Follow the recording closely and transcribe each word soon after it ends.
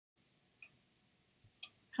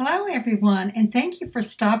Hello everyone, and thank you for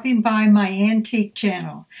stopping by my antique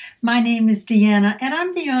channel. My name is Deanna and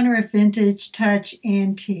I'm the owner of Vintage Touch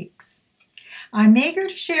Antiques. I'm eager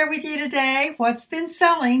to share with you today what's been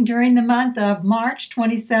selling during the month of March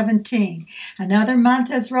 2017. Another month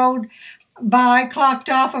has rolled by, clocked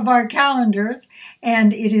off of our calendars,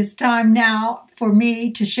 and it is time now for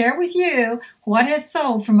me to share with you what has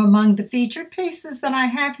sold from among the featured pieces that I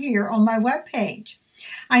have here on my webpage.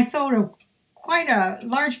 I sold quite a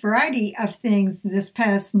large variety of things this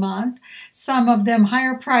past month, some of them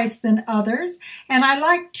higher priced than others, and I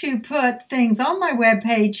like to put things on my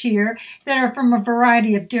webpage here that are from a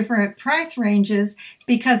variety of different price ranges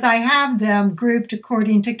because I have them grouped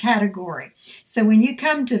according to category. So when you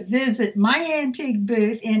come to visit my antique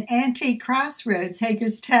booth in Antique Crossroads,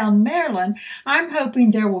 Hagerstown, Maryland, I'm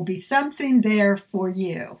hoping there will be something there for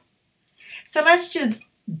you. So let's just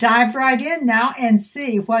dive right in now and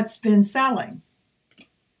see what's been selling.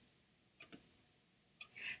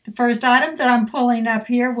 The first item that I'm pulling up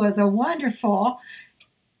here was a wonderful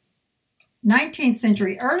 19th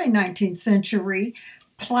century, early 19th century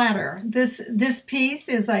platter. This piece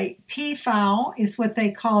is a peafowl, is what they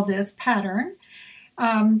call this pattern.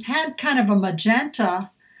 Had kind of a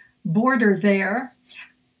magenta border there.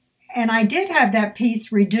 And I did have that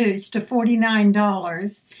piece reduced to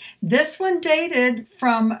 $49. This one dated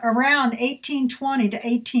from around 1820 to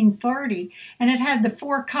 1830, and it had the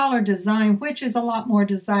four-color design, which is a lot more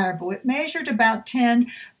desirable. It measured about 10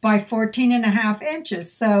 by 14.5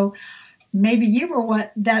 inches, so maybe you were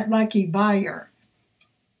that lucky buyer.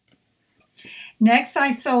 Next,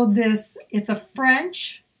 I sold this. It's a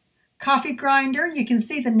French coffee grinder. You can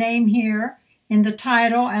see the name here in the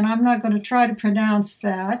title, and I'm not going to try to pronounce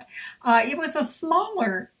that. It was a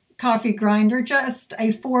smaller coffee grinder, just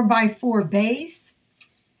a 4x4 base.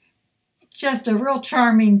 Just a real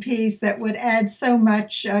charming piece that would add so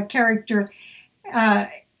much character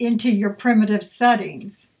into your primitive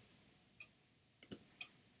settings.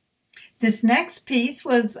 This next piece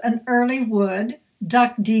was an early wood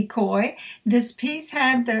duck decoy. This piece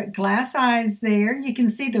had the glass eyes there. You can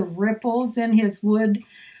see the ripples in his wood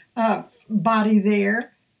body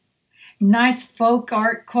there. Nice folk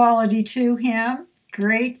art quality to him.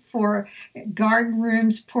 Great for garden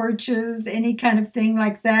rooms, porches, any kind of thing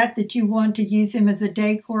like that you want to use him as a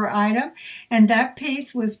decor item. And that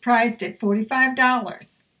piece was priced at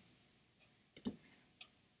 $45.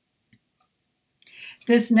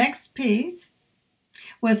 This next piece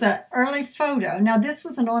was an early photo. Now this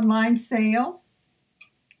was an online sale,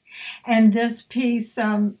 and this piece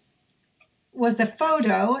was a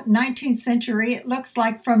photo, 19th century. It looks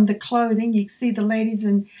like from the clothing. You can see the ladies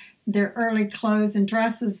in their early clothes and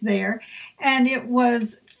dresses there. And it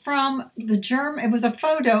was from it was a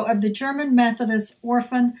photo of the German Methodist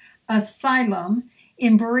Orphan Asylum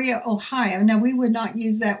in Berea, Ohio. Now, we would not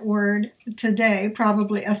use that word today,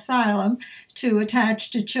 probably asylum, to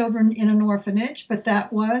attach to children in an orphanage, but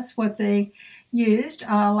that was what they used.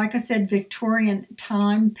 Like I said, Victorian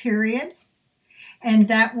time period. And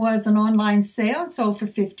that was an online sale. It sold for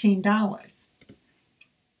 $15.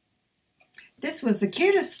 This was the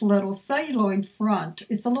cutest little celluloid front.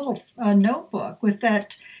 It's a little notebook with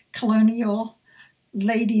that colonial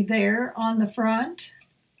lady there on the front.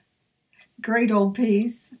 Great old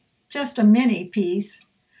piece. Just a mini piece.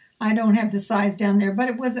 I don't have the size down there, but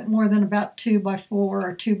it wasn't more than about 2x4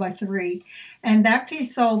 or 2x3. And that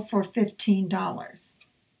piece sold for $15.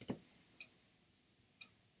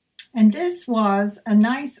 And this was a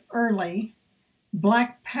nice early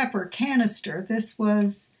black pepper canister. This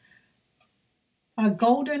was a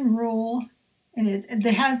golden rule, and it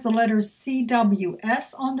has the letters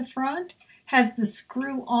CWS on the front, has the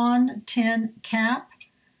screw-on tin cap,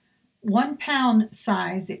 1 pound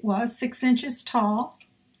size it was, 6 inches tall,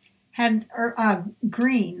 had a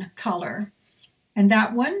green color, and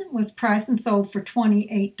that one was priced and sold for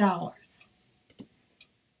 $28.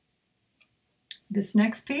 This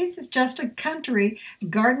next piece is just a country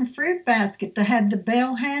garden fruit basket that had the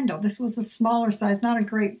bell handle. This was a smaller size, not a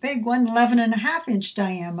great big one, 11.5 inch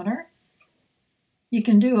diameter. You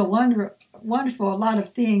can do a wonderful lot of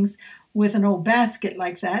things with an old basket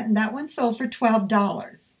like that, and that one sold for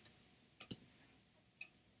 $12.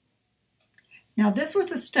 Now this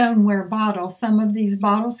was a stoneware bottle. Some of these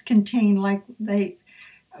bottles contain, like they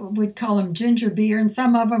would call them ginger beer, and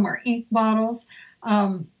some of them are ink bottles.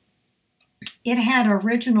 It had an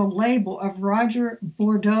original label of Roger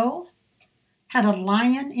Bordeaux, had a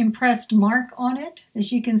lion impressed mark on it.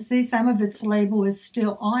 As you can see, some of its label is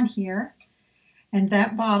still on here, and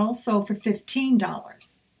that bottle sold for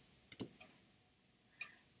 $15.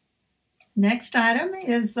 Next item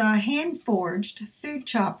is a hand-forged food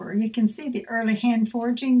chopper. You can see the early hand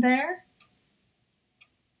forging there.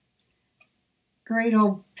 Great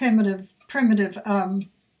old primitive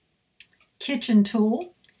kitchen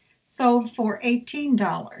tool, sold for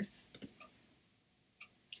 $18.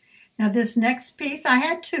 Now this next piece, I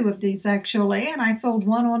had two of these actually, and I sold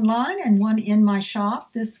one online and one in my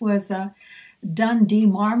shop. This was a Dundee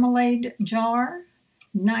marmalade jar.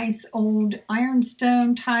 Nice old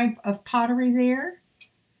ironstone type of pottery there.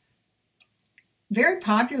 Very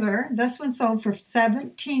popular. This one sold for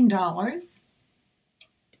 $17.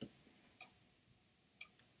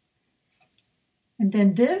 And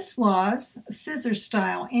then this was a scissor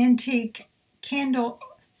style antique candle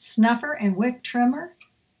snuffer and wick trimmer.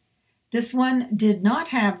 This one did not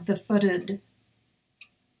have the footed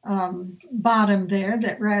bottom there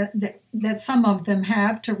that some of them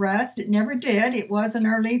have to rest. It never did. It was an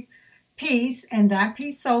early piece, and that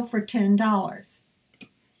piece sold for $10.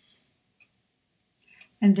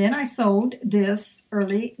 And then I sold this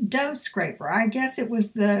early dough scraper. I guess it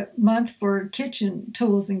was the month for kitchen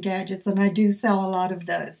tools and gadgets, and I do sell a lot of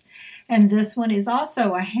those. And this one is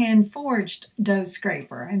also a hand-forged dough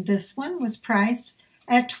scraper, and this one was priced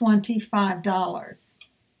at $25.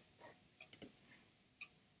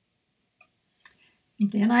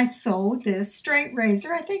 Then I sold this straight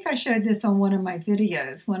razor. I think I showed this on one of my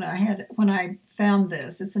videos when I found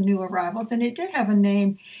this. It's a new arrivals, and it did have a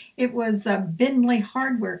name. It was Bindley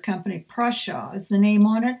Hardware Company. Prussia is the name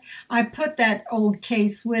on it. I put that old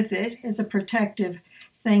case with it as a protective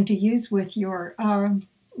thing to use with your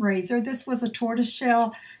razor. This was a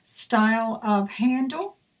tortoiseshell style of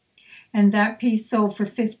handle, and that piece sold for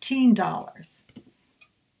 $15.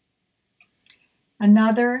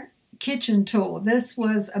 Another kitchen tool. This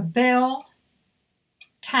was a bell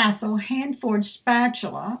tassel hand-forged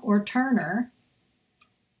spatula or turner.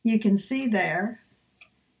 You can see there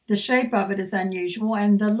the shape of it is unusual,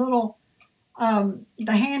 and the little the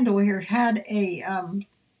handle here had a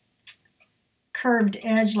curved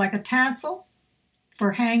edge like a tassel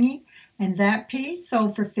for hanging, and that piece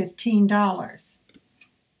sold for $15.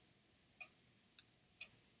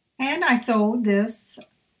 And I sold this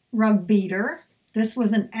rug beater. This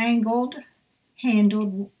was an angled,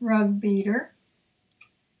 handled rug beater.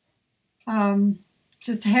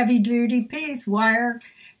 Just a heavy-duty piece, wire,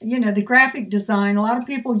 you know, the graphic design. A lot of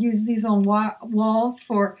people use these on walls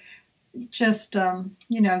for just,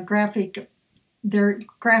 you know, their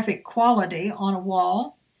graphic quality on a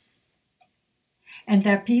wall. And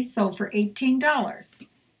that piece sold for $18.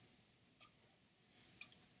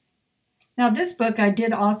 Now, this book I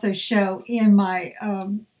did also show in my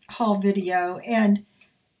haul video, and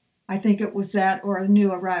I think it was that or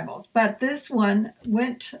new arrivals, but this one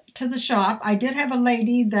went to the shop. I did have a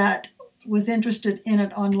lady that was interested in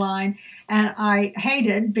it online, and I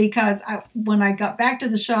hated because when I got back to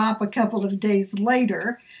the shop a couple of days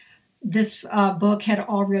later, this book had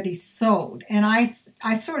already sold, and I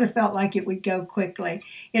sort of felt like it would go quickly.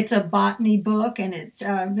 It's a botany book, and it's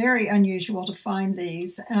very unusual to find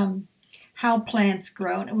these, how plants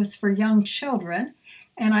grow, and it was for young children.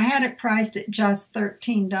 And I had it priced at just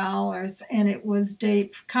 $13, and it was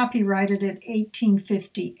copyrighted at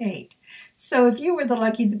 1858. So if you were the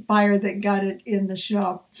lucky buyer that got it in the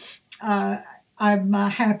shop, I'm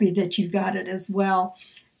happy that you got it as well,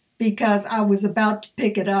 because I was about to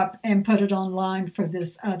pick it up and put it online for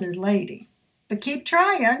this other lady. But keep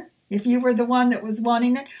trying if you were the one that was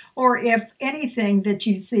wanting it, or if anything that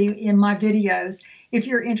you see in my videos, if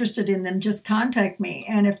you're interested in them, just contact me.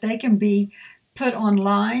 And if they can be put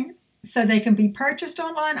online so they can be purchased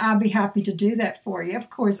online, I'll be happy to do that for you. Of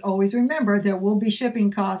course, always remember there will be shipping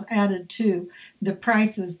costs added to the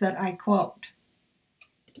prices that I quote.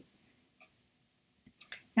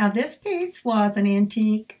 Now, this piece was an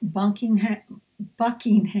antique Buckingham,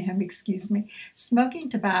 smoking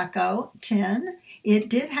tobacco tin. It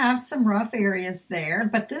did have some rough areas there,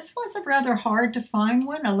 but this was a rather hard to find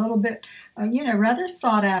one, a little bit, you know, rather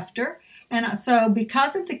sought after. And so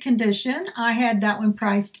because of the condition, I had that one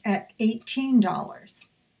priced at $18.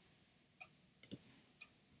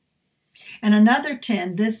 And another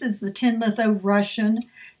tin, this is the Tin Litho Russian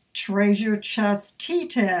Treasure Chest tea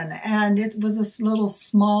tin. And it was a little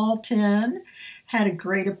small tin, had a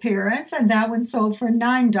great appearance, and that one sold for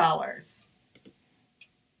 $9.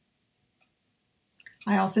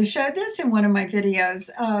 I also showed this in one of my videos.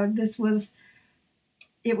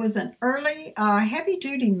 It was an early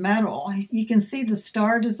heavy-duty metal. You can see the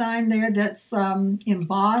star design there that's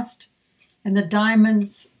embossed, and the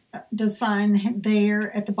diamonds design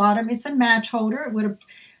there at the bottom. It's a match holder. It would have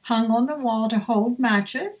hung on the wall to hold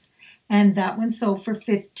matches, and that one sold for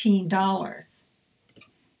 $15.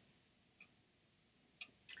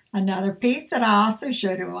 Another piece that I also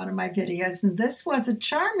showed in one of my videos, and this was a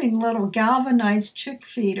charming little galvanized chick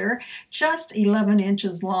feeder, just 11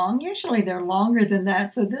 inches long. Usually they're longer than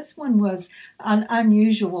that, so this one was an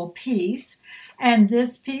unusual piece, and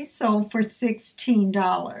this piece sold for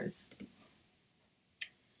 $16.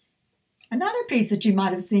 Another piece that you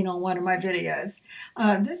might have seen on one of my videos,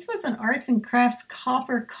 this was an Arts and Crafts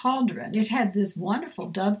copper cauldron. It had this wonderful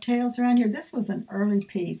dovetails around here. This was an early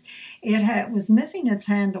piece. It was missing its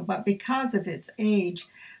handle, but because of its age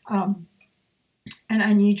and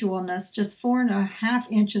unusualness, just 4.5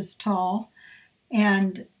 inches tall,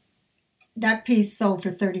 and that piece sold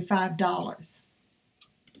for $35.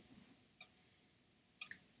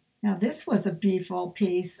 Now this was a beautiful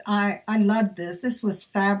piece. I love this. This was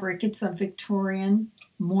fabric. It's a Victorian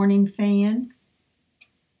mourning fan.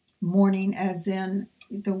 Mourning as in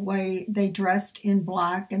the way they dressed in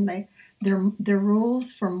black, and their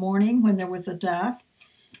rules for mourning when there was a death.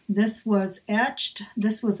 This was etched.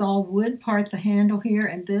 This was all wood, part the handle here,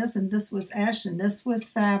 and this was etched, and this was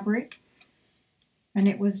fabric. And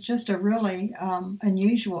it was just a really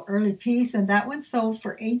unusual early piece, and that one sold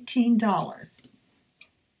for $18.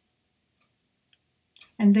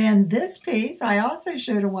 And then this piece I also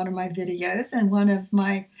showed in one of my videos, and one of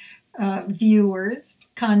my viewers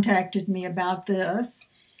contacted me about this.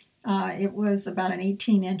 It was about an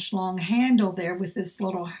 18-inch long handle there with this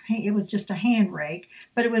little, it was just a hand rake,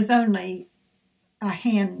 but it was only a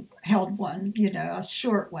hand-held one, you know, a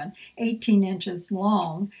short one, 18 inches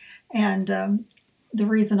long. And the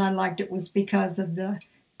reason I liked it was because of the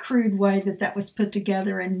crude way that was put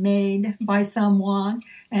together and made by someone,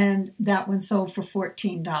 and that one sold for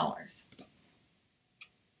 $14.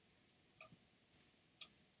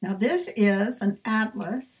 Now this is an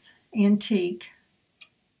Atlas antique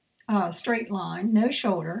straight line, no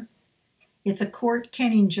shoulder. It's a quart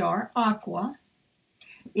canning jar, aqua.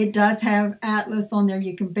 It does have Atlas on there.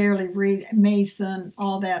 You can barely read Mason,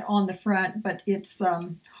 all that on the front, but it's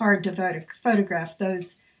hard to photograph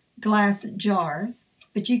those glass jars.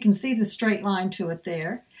 But you can see the straight line to it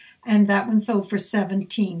there. And that one sold for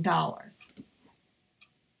 $17.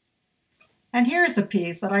 And here's a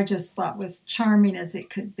piece that I just thought was charming as it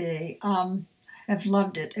could be. I've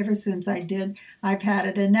loved it ever since I did. I've had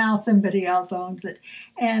it, and now somebody else owns it.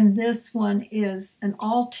 And this one is an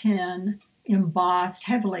all-tin embossed,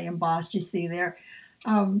 heavily embossed, you see there,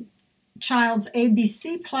 child's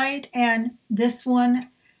ABC plate, and this one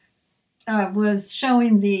was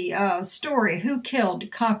showing the story, Who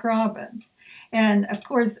Killed Cock Robin? And of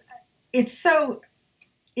course, it's so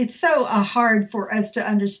hard for us to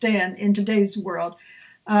understand in today's world,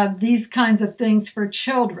 these kinds of things for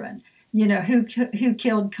children. You know, who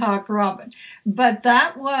killed Cock Robin? But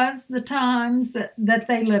that was the times that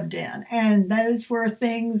they lived in, and those were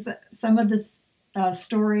things. Some of the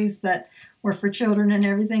stories that were for children and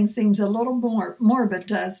everything seems a little more morbid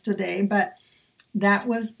to us today, but that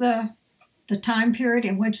was the time period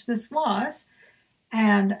in which this was,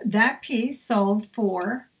 and that piece sold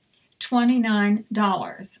for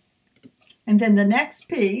 $29. And then the next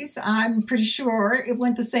piece, I'm pretty sure it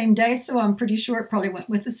went the same day, so I'm pretty sure it probably went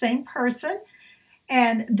with the same person.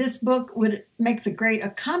 And this book makes a great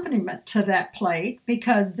accompaniment to that plate,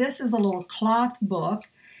 because this is a little cloth book,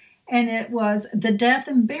 and it was The Death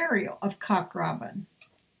and Burial of Cock Robin.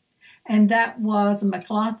 And that was a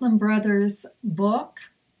McLaughlin Brothers book,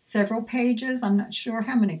 several pages. I'm not sure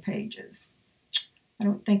how many pages. I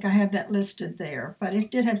don't think I have that listed there, but it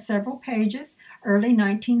did have several pages, early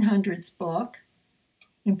 1900s book,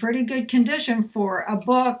 in pretty good condition for a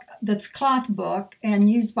book that's cloth book and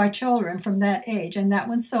used by children from that age, and that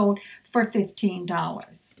one sold for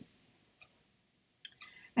 $15.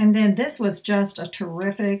 And then this was just a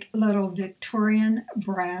terrific little Victorian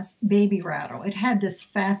brass baby rattle. It had this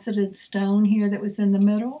faceted stone here that was in the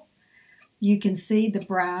middle. You can see the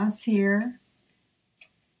brass here.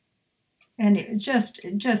 And it's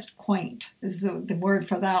just quaint is the word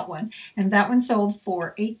for that one. And that one sold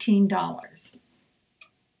for $18.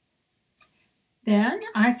 Then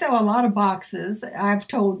I sell a lot of boxes. I've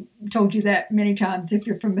told you that many times if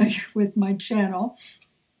you're familiar with my channel.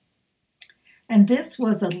 And this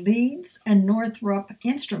was a Leeds and Northrop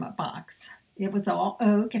instrument box. It was all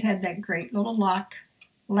oak. It had that great little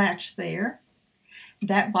latch there.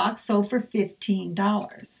 That box sold for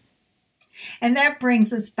 $15. And that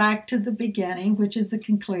brings us back to the beginning, which is the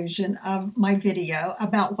conclusion of my video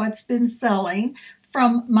about what's been selling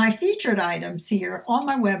from my featured items here on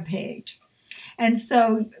my webpage. And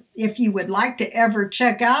so if you would like to ever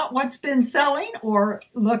check out what's been selling or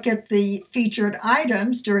look at the featured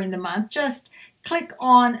items during the month, just click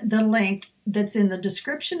on the link that's in the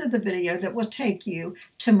description of the video that will take you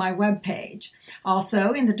to my webpage.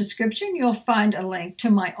 Also, in the description, you'll find a link to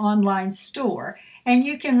my online store, and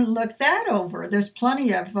you can look that over. There's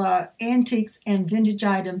plenty of antiques and vintage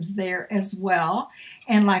items there as well.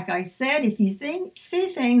 And like I said, if you see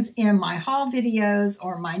things in my haul videos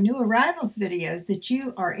or my new arrivals videos that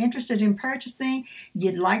you are interested in purchasing,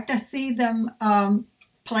 you'd like to see them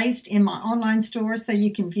placed in my online store so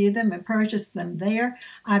you can view them and purchase them there,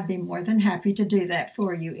 I'd be more than happy to do that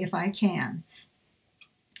for you if I can.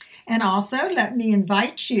 And also, let me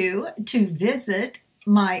invite you to visit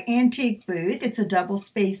my antique booth. It's a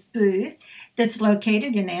double-space booth that's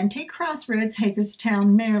located in Antique Crossroads,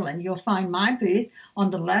 Hagerstown, Maryland. You'll find my booth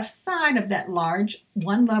on the left side of that large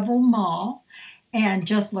one-level mall, and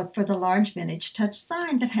just look for the large Vintage Touch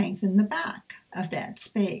sign that hangs in the back of that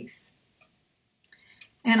space.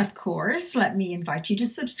 And of course, let me invite you to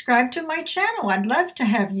subscribe to my channel. I'd love to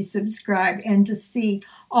have you subscribe and to see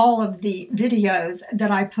all of the videos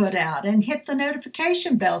that I put out, and hit the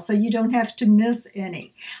notification bell so you don't have to miss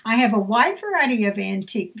any. I have a wide variety of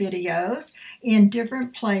antique videos in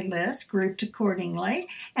different playlists grouped accordingly,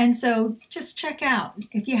 and so just check out.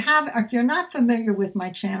 If you're not familiar with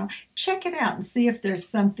my channel, check it out and see if there's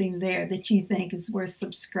something there that you think is worth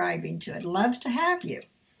subscribing to. I'd love to have you.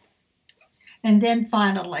 And then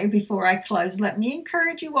finally, before I close, let me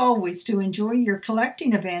encourage you always to enjoy your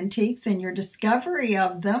collecting of antiques and your discovery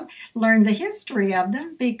of them. Learn the history of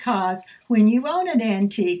them, because when you own an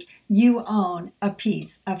antique, you own a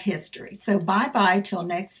piece of history. So bye-bye till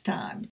next time.